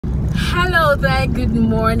Hello there, good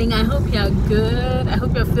morning. I hope you're good. I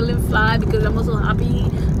hope you're feeling fly, because I'm also happy.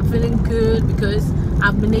 I'm feeling good because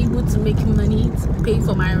I've been able to make money to pay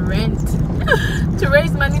for my rent to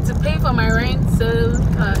raise money to pay for my rent. So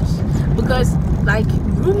gosh, because like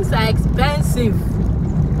rooms are expensive.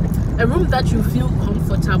 A room that you feel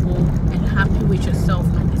comfortable and happy with yourself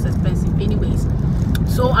is expensive anyways.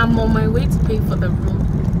 So I'm on my way to pay for the room,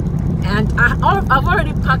 and I've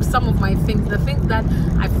already packed some of my things, the things that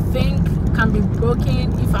I think can be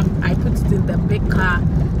broken if I put it in the big car.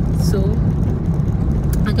 So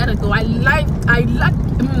I gotta go. I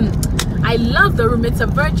love the room. It's a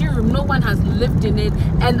virgin room, no one has lived in it,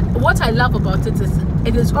 and what I love about it is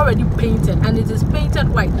it is already painted, and it is painted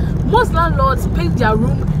white. Most landlords paint their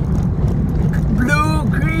room blue,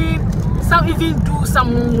 green, some even do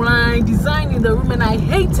some line design in the room, and I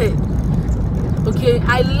hate it. Okay,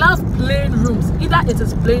 I love plain rooms. Either it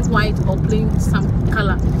is plain white or plain some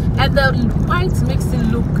color, and the white makes it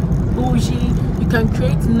look bougie. You can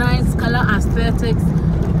create nice color aesthetics.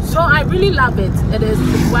 So I really love it. It is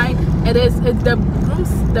white. The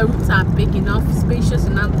rooms are big enough, spacious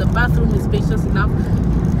enough. The bathroom is spacious enough.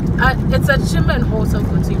 It's a Chimba and Hotel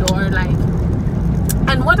Couture, like.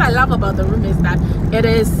 And what I love about the room is that it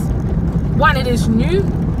is, one, it is new.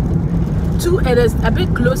 Two, it is a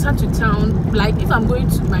bit closer to town. Like if I'm going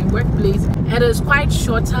to my workplace, it is quite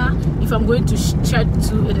shorter. If I'm going to church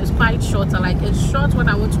too, it is quite shorter. Like it's short when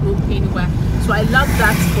I want to go anywhere. So I love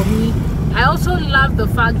that for me. I also love the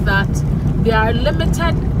fact that there are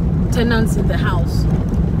limited tenants in the house.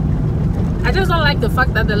 I just don't like the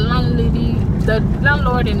fact that the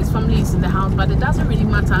landlord and his family is in the house, but it doesn't really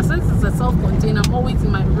matter. Since it's a self-contained, I'm always in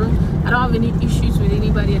my room. I don't have any issues with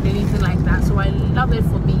anybody or anything like that. So I love it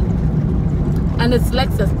for me. And it's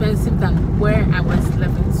less expensive than where I was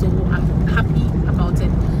living, so I'm happy about it.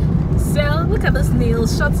 So look at this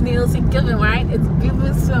nails, short nails. It's giving, right? It's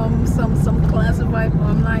giving some classic vibe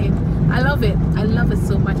online. I love it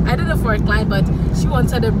so much. I did it for a client, but she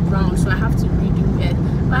wanted it brown, so I have to redo it.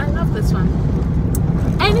 But I love this one.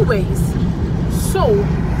 Anyways, so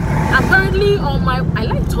I'm currently on my, I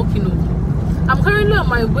like talking over. I'm currently on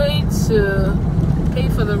my way to pay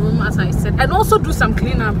for the room, as I said, and also do some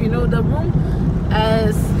cleanup. You know, the room,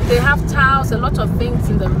 as they have tiles, a lot of things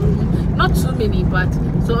in the room, not too many, but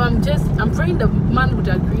so I'm praying the man would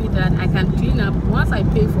agree that I can clean up. Once I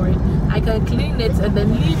pay for it, I can clean it and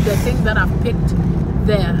then leave the things that I've picked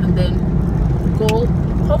there and then go.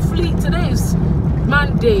 Hopefully today is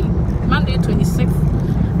Monday 26th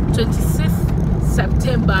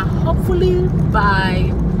September. Hopefully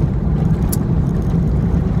by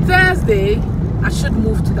Thursday I should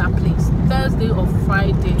move to that place. Thursday or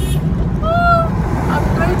Friday. I'm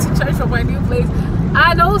going to church for my new place.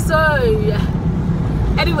 And also,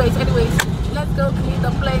 anyways, let's go clean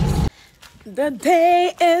the place. The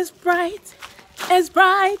day is bright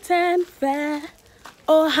and fair.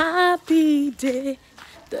 Oh, happy day,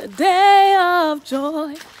 the day of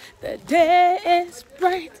joy. The day is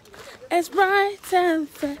bright and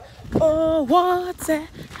fair. Oh, what a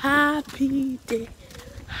happy day.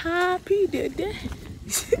 Happy day.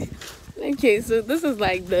 Okay, so this is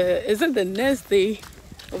like is it the next day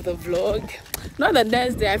of the vlog? Not the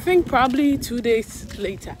next day, I think probably 2 days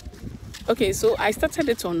later. Okay, so I started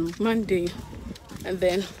it on Monday and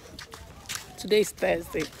then today is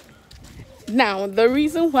Thursday. Now the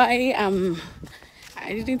reason why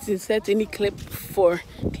I didn't insert any clip for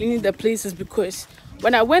cleaning the place is because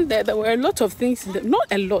when I went there were a lot of things in not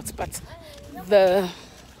a lot, but the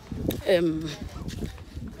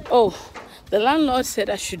the landlord said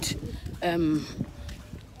I should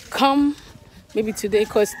come maybe today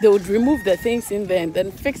because they would remove the things in there and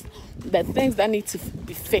then fix the things that need to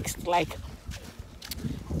be fixed, like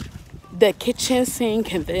the kitchen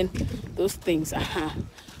sink and then those things.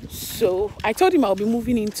 So I told him I'll be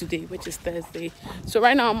moving in today, which is Thursday. So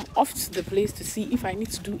right now I'm off to the place to see if I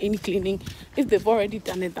need to do any cleaning. If they've already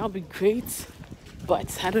done it, that'll be great,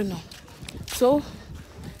 but I don't know. So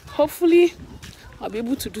hopefully I'll be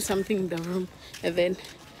able to do something in the room. And then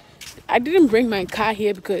I didn't bring my car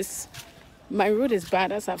here because my road is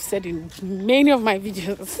bad, as I've said in many of my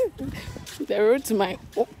videos. The road to my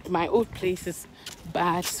old place is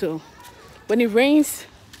bad, so when it rains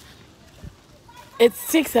it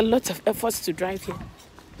takes a lot of efforts to drive here.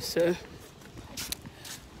 So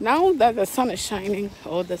now that the sun is shining,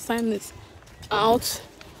 or the sun is out,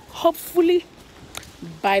 hopefully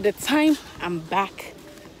by the time I'm back,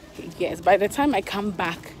 yes, by the time I come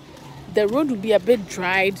back, the road will be a bit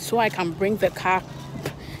dried, so I can bring the car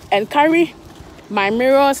and carry my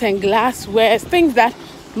mirrors and glassware, things that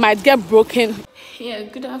might get broken Yeah,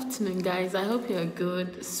 good afternoon, guys. I hope you're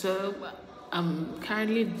good. So, I'm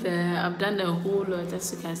currently there. I've done a whole lot.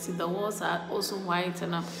 As you can see, the walls are also white,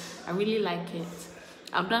 and I really like it.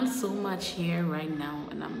 I've done so much here right now,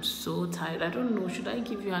 and I'm so tired. I don't know. Should I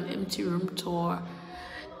give you an empty room tour?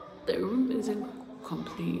 The room isn't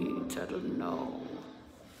complete. I don't know.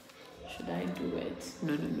 Should I do it?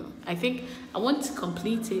 No. I think I want to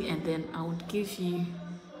complete it, and then I would give you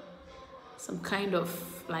some kind of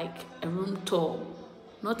like a room tour,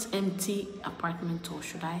 not empty apartment tour.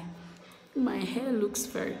 Should I? My hair looks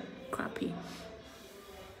very crappy.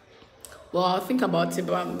 Well, I'll think about it,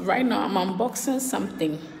 but right now I'm unboxing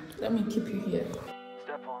something. Let me keep you here.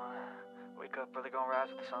 Step 1, wake up early, gonna rise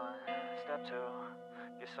with the sun. Step 2,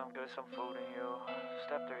 get some food in you.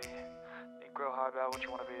 Step 3, think real hard about what you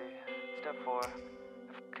wanna be. Step 4,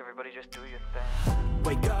 everybody just do your thing.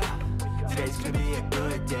 Wake up, today's gonna be a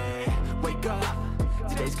good day. Wake up,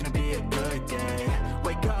 today's gonna be a good day.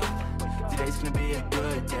 Wake up, today's gonna be a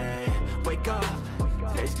good day. Wake up,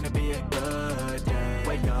 today's gonna be a good day.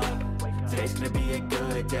 Wake up, today's gonna be a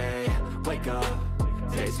good day. Wake up,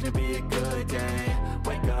 today's gonna be a good day.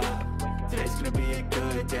 Wake up, today's gonna be a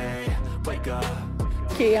good day. Wake up.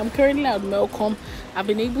 Okay, I'm currently at Melcom. I've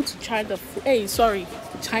been able to charge the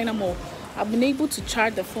China Mall. I've been able to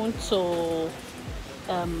charge the phone to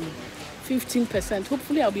 15%.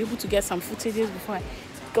 Hopefully I'll be able to get some footages before I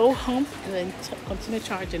go home and then continue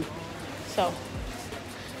charging. So,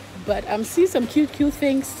 but I'm seeing some cute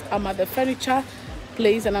things. I'm at the furniture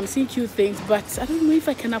place and I'm seeing cute things, but I don't know if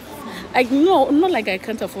I can no, not like I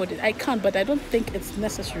can't afford it. I can't, but I don't think it's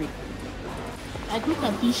necessary. Like, look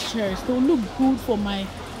at these chairs. They'll look good for my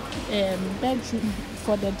bedroom,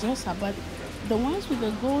 for the dresser, but the ones with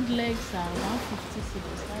the gold legs are 150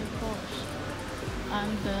 cedis. My gosh.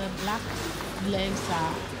 And the black legs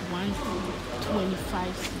are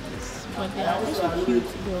 125 cedis. But they are also cute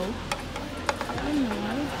though. I don't know.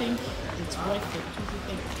 I don't think it's worth it.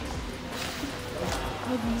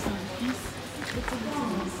 What do you think? These are these.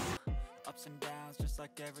 Ups and downs, just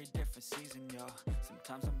like every different season, yo.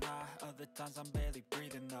 Sometimes I'm high, other times I'm barely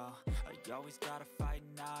breathing, though. I always gotta fight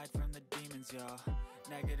and hide from the demons, yo.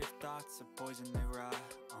 Negative thoughts are poison, they rot.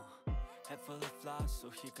 Head full of flies, so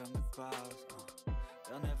here come the clouds.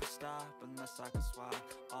 They'll never stop unless I can swap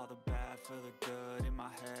all the bad for the good in my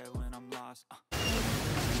head when I'm lost. I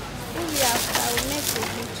will make a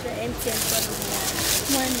picture empty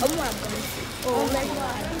and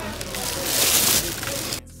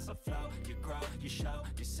when you grow, you show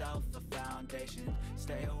yourself a foundation.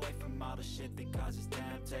 Stay away from all the shit that causes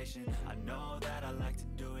temptation. I know that I like to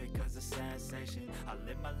do it cause it's sensation. I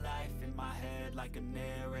live my life in my head like a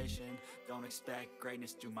narration. Don't expect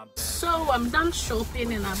greatness, do my best. So I'm done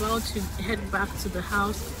shopping and about to head back to the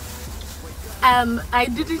house. I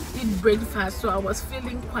didn't eat breakfast, so I was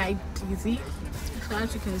feeling quite dizzy. So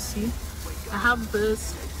as you can see, I have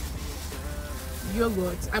this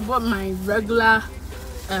yogurt. I bought my regular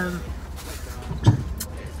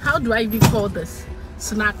how do I even call this,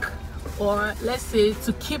 snack, or let's say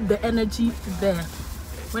to keep the energy there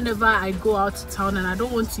whenever I go out to town and I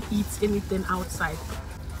don't want to eat anything outside.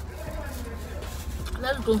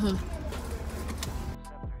 Let's go home.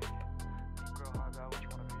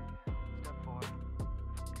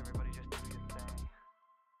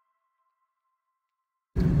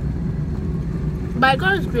 By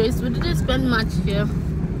God's grace, we didn't spend much here.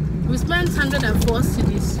 We spent 104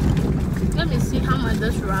 cedis. Let me see how much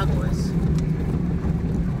this rag was.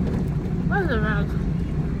 Where's the rag?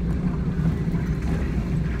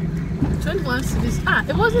 21 cedis. Ah,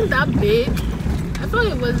 it wasn't that big. I thought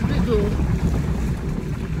it was big though.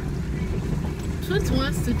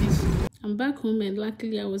 21 cedis. I'm back home and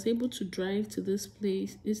luckily I was able to drive to this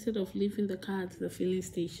place instead of leaving the car at the filling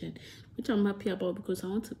station, which I'm happy about because I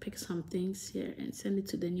want to pick some things here and send it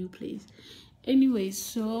to the new place. Anyway,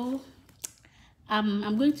 so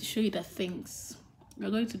I'm going to show you the things.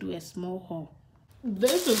 We're going to do a small haul.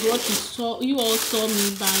 This is what you all saw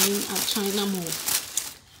me buying at China Mall.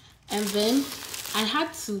 And then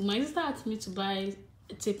my sister asked me to buy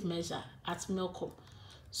a tape measure at Melcom.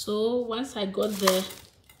 So once I got there,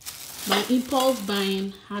 my impulse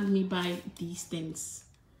buying had me buy these things.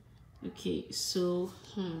 Okay, so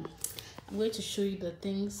I'm going to show you the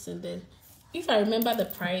things, and then if I remember the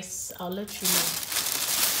price, I'll let you know.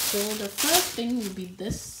 So the first thing will be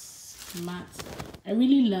this mat. I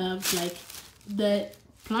really love, like, the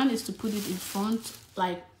plan is to put it in front,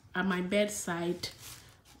 like at my bedside.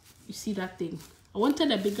 You see that thing? I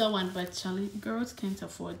wanted a bigger one, but Charlie, girls can't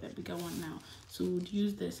afford the bigger one now, so we would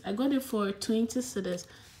use this. I got it for 20 cedis.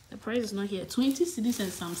 The price is not here. 20 cedis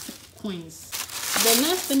and some coins. The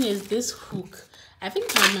next thing is this hook. I think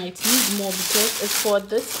I might need more because it's for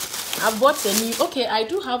this. I bought a new, okay, I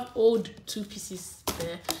do have old 2 pieces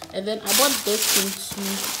there, and then I bought this thing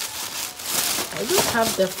too. I do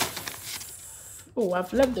have the, oh,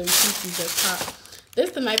 I've left the receipt in the car.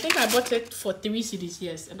 This thing, I think I bought it for 3 CDs,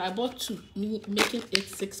 yes, and I bought 2, making it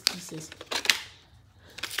 6 pieces.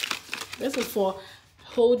 This is for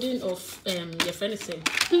holding of your friend is saying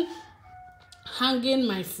hanging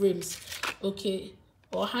my frames, okay,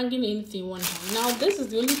 or hanging anything one hand. Now this is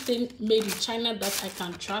the only thing made in China that I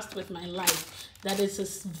can trust with my life, that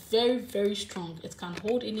is very, very strong. It can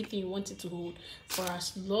hold anything you want it to hold for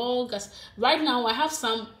as long as. Right now I have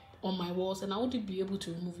some on my walls and I wouldn't be able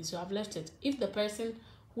to remove it, so I've left it. If the person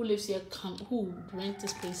who lives here who rent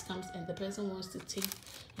this place comes and the person wants to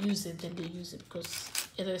use it, then they use it, because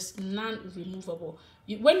it is non-removable.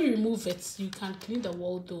 When you remove it, you can clean the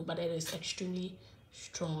wall though, but it is extremely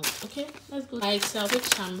strong. Okay, let's go.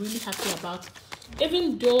 Which I'm really happy about,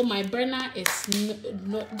 even though my burner is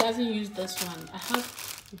doesn't use this one. I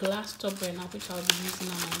have glass top burner which I'll be using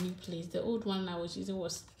on my new place. The old one I was using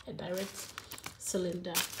was a direct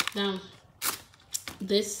cylinder. Now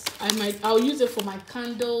this I'll use it for my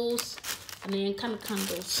candles and then kind of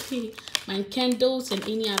candles my candles and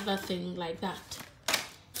any other thing like that.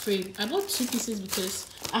 Frame. I bought 2 pieces because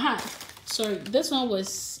sorry, this one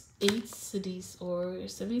was 8 cedis or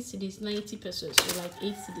 7 cedis, 90 pesos, so like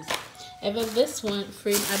 8 cedis. And then this one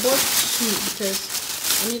frame I bought 2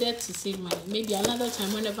 because I needed to save money. Maybe another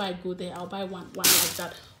time whenever I go there I'll buy one like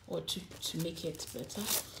that or 2 to make it better.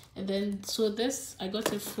 And then so this I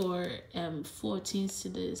got it for 14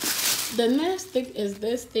 cedis. The next thing is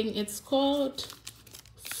this thing. It's called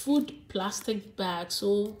food plastic bag.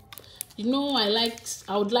 So you know,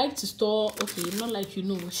 I would like to store, okay, not like, you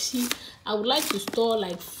know, I would like to store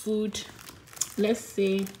like food, let's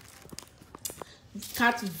say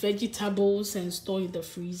cut vegetables and store in the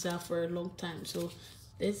freezer for a long time. So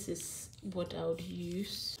this is what I would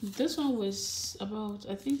use. This one was about,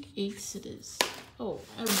 I think, 8 cedis. Oh,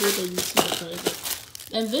 I will go there, you see the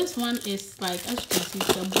further. And this one is like, as you can see,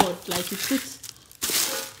 it's a board, like you put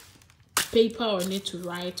paper on it to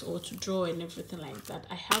write or to draw and everything like that.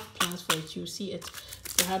 I have plans for it. You'll see it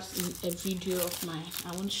perhaps in a video of mine.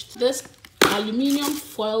 I want this aluminium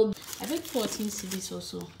foil, I think 14 cedis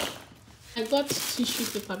also. I got tissue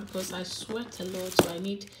paper because I sweat a lot, so I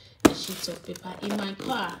need a sheet of paper. In my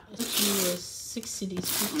car, it was 6 cedis,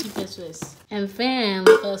 50 pesos. And then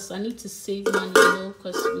because I need to save money, you know,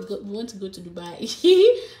 because we want to go to Dubai.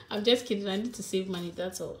 I'm just kidding, I need to save money,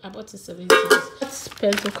 that's all. I bought a 7 cedis. That's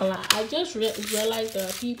pencil color. I just realized there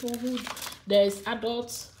are people who there's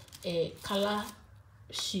adult color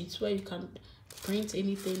sheets where you can print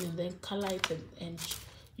anything and then color it and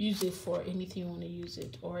use it for anything you want to use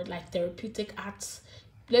it, or like therapeutic arts.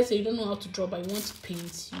 Let's say you don't know how to draw but you want to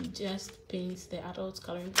paint, you just paint the adult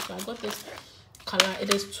coloring. So I got this color.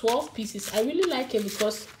 It is 12 pieces. I really like it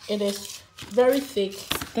because it is very thick.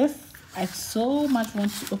 This I so much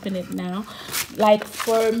want to open it now. Like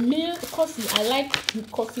for milk coffee, I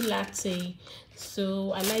like coffee latte,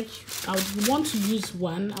 so I would want to use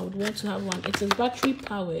one. I would want to have one. It is battery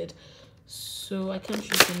powered, so I can't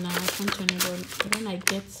use it now. I can't turn it on. But when I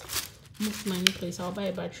move to my new place, I'll buy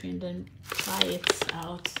a battery and then try it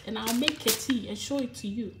out, and I'll make a tea and show it to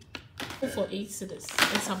you. For 8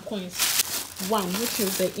 cedis and some coins. One, which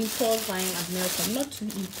is the impulse buying at Melcom, not too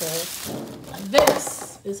impulse.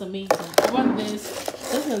 This is amazing. I want this.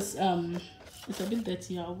 This is it's a bit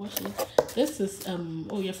dirty. I'll wash it. This is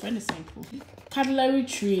oh, your friend is simple. Cutlery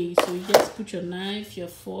tray. So you just put your knife, your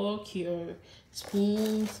fork, your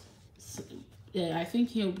spoons. Yeah, I think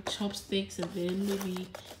here will be chopsticks and then maybe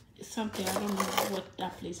something. I don't know what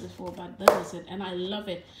that place is for, but that is it, and I love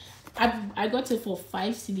it. I got it for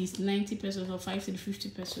 5 cedis, 90 pesos, or 5 cedis, 50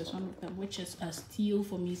 pesos, one of them, which is a steal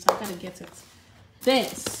for me, so I gotta get it.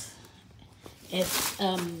 This is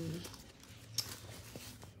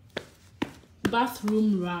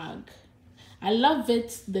bathroom rag. I love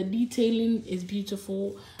it. The detailing is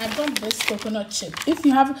beautiful. I got this coconut chip. If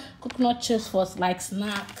you have coconut chips for like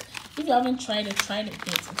snack, if you haven't tried it, try it.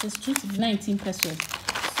 It is 19 pesos.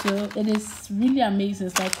 So it is really amazing.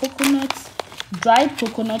 It's like dried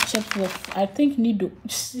coconut chips with, I think, needle.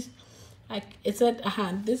 Like it said,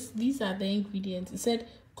 these are the ingredients. It said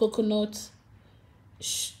coconut,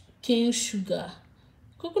 cane sugar,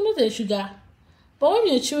 coconut and sugar. But when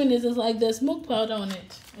you're chewing it, it's like there's milk powder on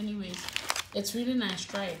it. Anyways, it's really nice.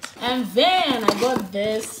 Try it. And then I got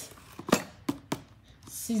this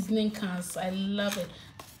seasoning cans. I love it.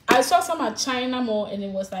 I saw some at China Mall and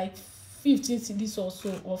it was like 15 cedis or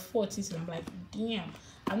so, or 40 cedis. I'm like, damn,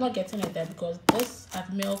 I'm not getting it there because this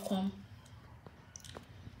at Melcom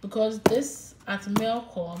because this at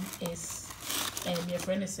Melcom is your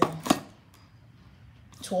friend is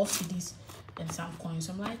 12 CDs and some coins.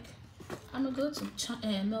 I'm like, I'm gonna go to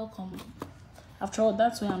Melcom. After all,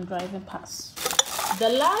 that's where I'm driving past. The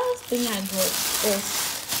last thing I got is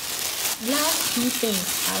last two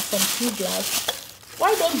things are from True Glass.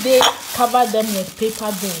 Why don't they cover them with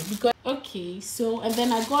paper though? Because okay, so and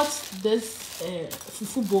then I got this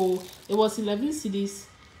fufu bowl. It was 11 CDs,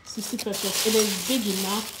 60 pesos. It is big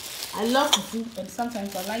enough. I love fufu, and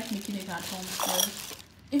sometimes I like making it at home. So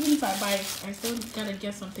even if I buy it, I still gotta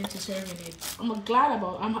get something to serve in it. I'm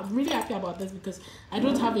really happy about this because I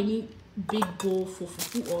don't have any big bowl for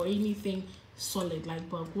fufu or anything solid like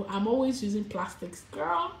bulgur. I'm always using plastics,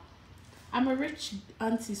 girl. I'm a rich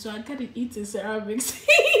auntie, so I gotta eat in ceramics.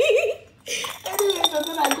 Anyways, and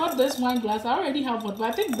then I got this wine glass. I already have one,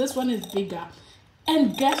 but I think this one is bigger.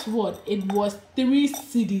 And guess what? It was 3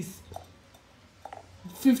 CDs.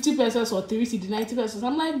 50 pesos or 3 CD, 90 pesos.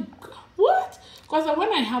 I'm like, what? Because when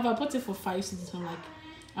I bought it for 5 CDs. I'm like,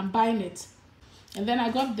 I'm buying it. And then I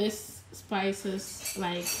got this spices,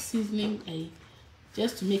 like seasoning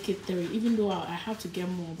just to make it 3. Even though I have to get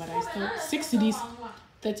more, but I still 6 CDs,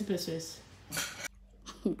 30 pesos.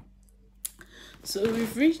 So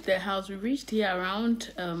we've reached the house. We reached here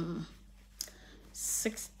around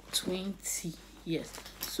 6:20. Yes.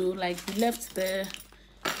 So like we left there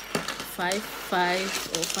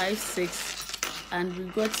 5:05 or 5:06, and we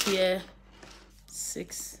got here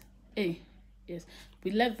 6. Yes. We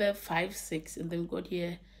left there 5:06, and then we got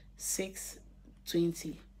here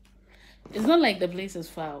 6:20. It's not like the place is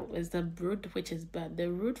far. It's the road which is bad.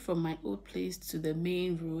 The road from my old place to the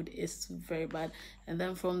main road is very bad, and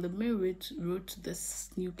then from the main road to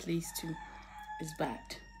this new place too is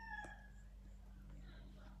bad.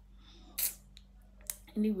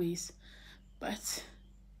 Anyways, but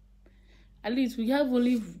at least we have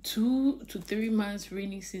only 2 to 3 months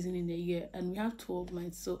rainy season in a year, and we have 12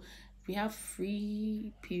 months, so we have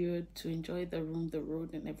free period to enjoy the room, the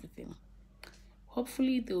road, and everything.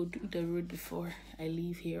 Hopefully they'll do the road before I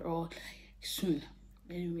leave here or soon.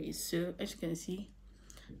 Anyways, so as you can see,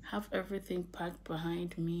 have everything packed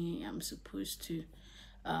behind me. I'm supposed to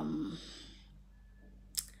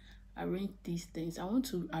arrange these things. I want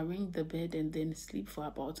to arrange the bed and then sleep for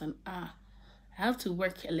about an hour. I have to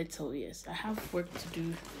work a little. Yes, I have work to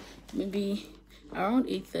do. Maybe around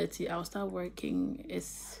 8:30 I'll start working.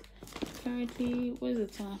 It's currently, what is the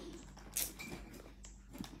time?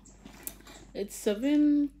 It's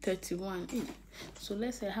 7:31. So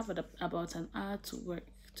let's say I have about an hour to work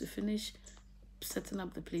to finish setting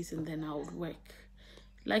up the place, and then I'll work.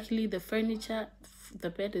 Luckily the furniture, the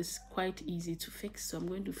bed is quite easy to fix, so I'm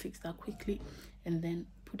going to fix that quickly and then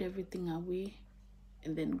put everything away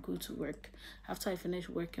and then go to work. After I finish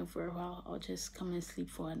working for a while, I'll just come and sleep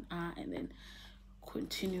for an hour and then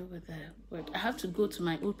continue with the work. I have to go to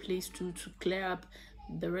my old place to clear up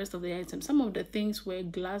the rest of the items. Some of the things were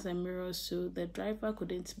glass and mirrors, so the driver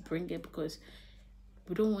couldn't bring it because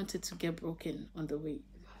we don't want it to get broken on the way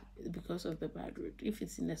because of the bad road. If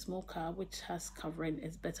it's in a small car which has covering,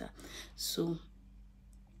 it's better. So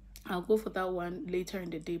I'll go for that one later in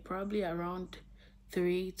the day, probably around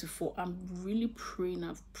 3 to 4. I'm really praying.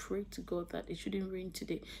 I've prayed to God that it shouldn't rain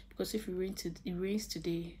today, because if it rains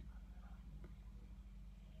today,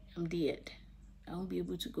 I'm dead. I won't be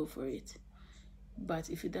able to go for it. But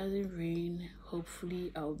if it doesn't rain,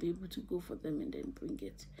 hopefully I'll be able to go for them and then bring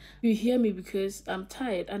it. You hear me, because I'm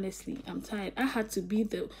tired. Honestly, I'm tired. I had to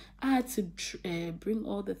bring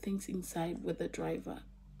all the things inside with the driver.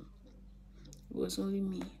 It was only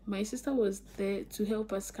me. My sister was there to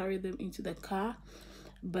help us carry them into the car,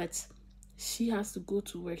 but she has to go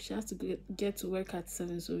to work. She has to get to work at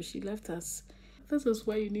 7, so she left us. This is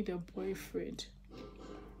why you need a boyfriend.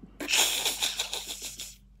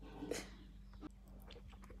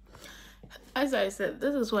 As I said,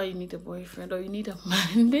 this is why you need a boyfriend, or you need a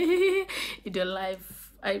man in your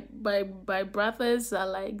life. My brothers are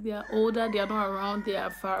like, they are older, they are not around, they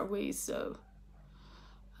are far away, so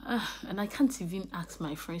and I can't even ask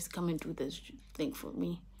my friends to come and do this thing for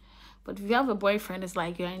me. But if you have a boyfriend, it's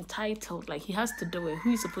like you're entitled, like he has to do it.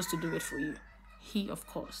 Who is supposed to do it for you? He, of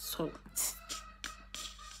course. So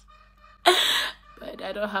but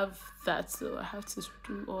I don't have that, so I have to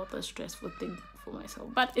do all the stressful thing for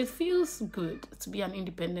myself. But it feels good to be an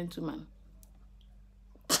independent woman.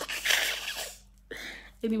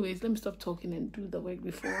 Anyways, let me stop talking and do the work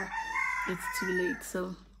before it's too late.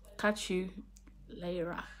 So catch you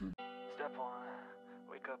later. Step 1,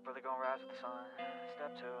 wake up early, gonna rise with the sun.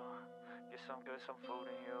 Step 2, get some food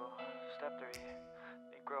in you. Step 3,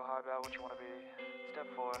 think real hard about what you want to be. Step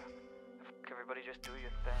 4, everybody just do your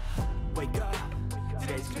thing. Wake up,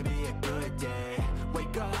 today's gonna be a good day.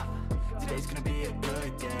 Wake up, today's gonna be a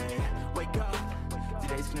good day. Wake up,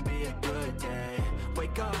 today's gonna be a good day.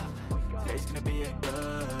 Wake up, today's gonna be a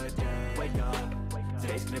good day. Wake up,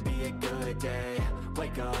 today's gonna be a good day.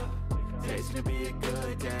 Wake up, today's gonna be a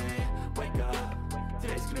good day. Wake up,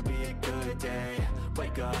 today's gonna be a good day.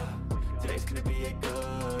 Wake up, today's gonna be a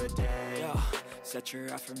good day. Yo, set your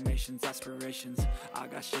affirmations, aspirations. I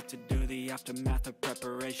got shit to do, the aftermath of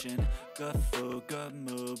preparation. Good food, good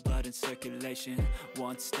mood, blood in circulation.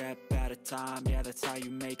 One step at a time, yeah, that's how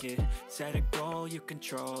you make it. Set a goal you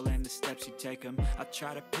control and the steps you take them. I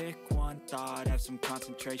try to pick one thought, have some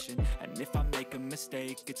concentration. And if I make a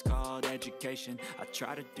mistake, it's called education. I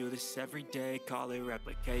try to do this every day, call it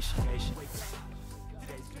replication.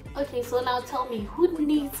 Okay, so now tell me, who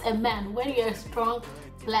needs a man when you're a strong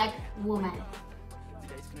black woman?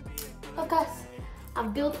 Of course,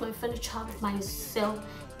 I've built my furniture myself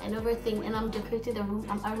and everything, and I'm decorating the room,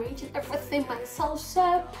 I'm arranging everything myself,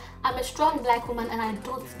 so I'm a strong black woman and I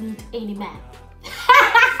don't need any man.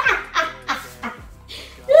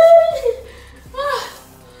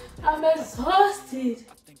 I'm exhausted.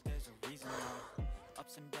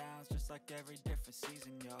 Ups and downs, just like every different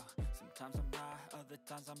season, yo. Sometimes I'm high, other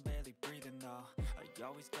times I'm barely breathing, though. I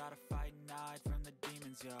always gotta fight and hide from the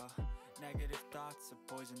demons, yo. Negative thoughts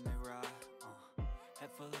are poison, they rot.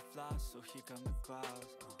 Head full of flaws, so here come the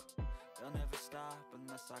clouds. They'll never stop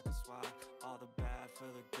unless I can swap all the bad for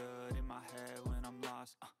the good in my head when I'm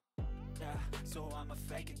lost. Yeah, so I'ma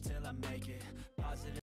fake it till I make it. Positive.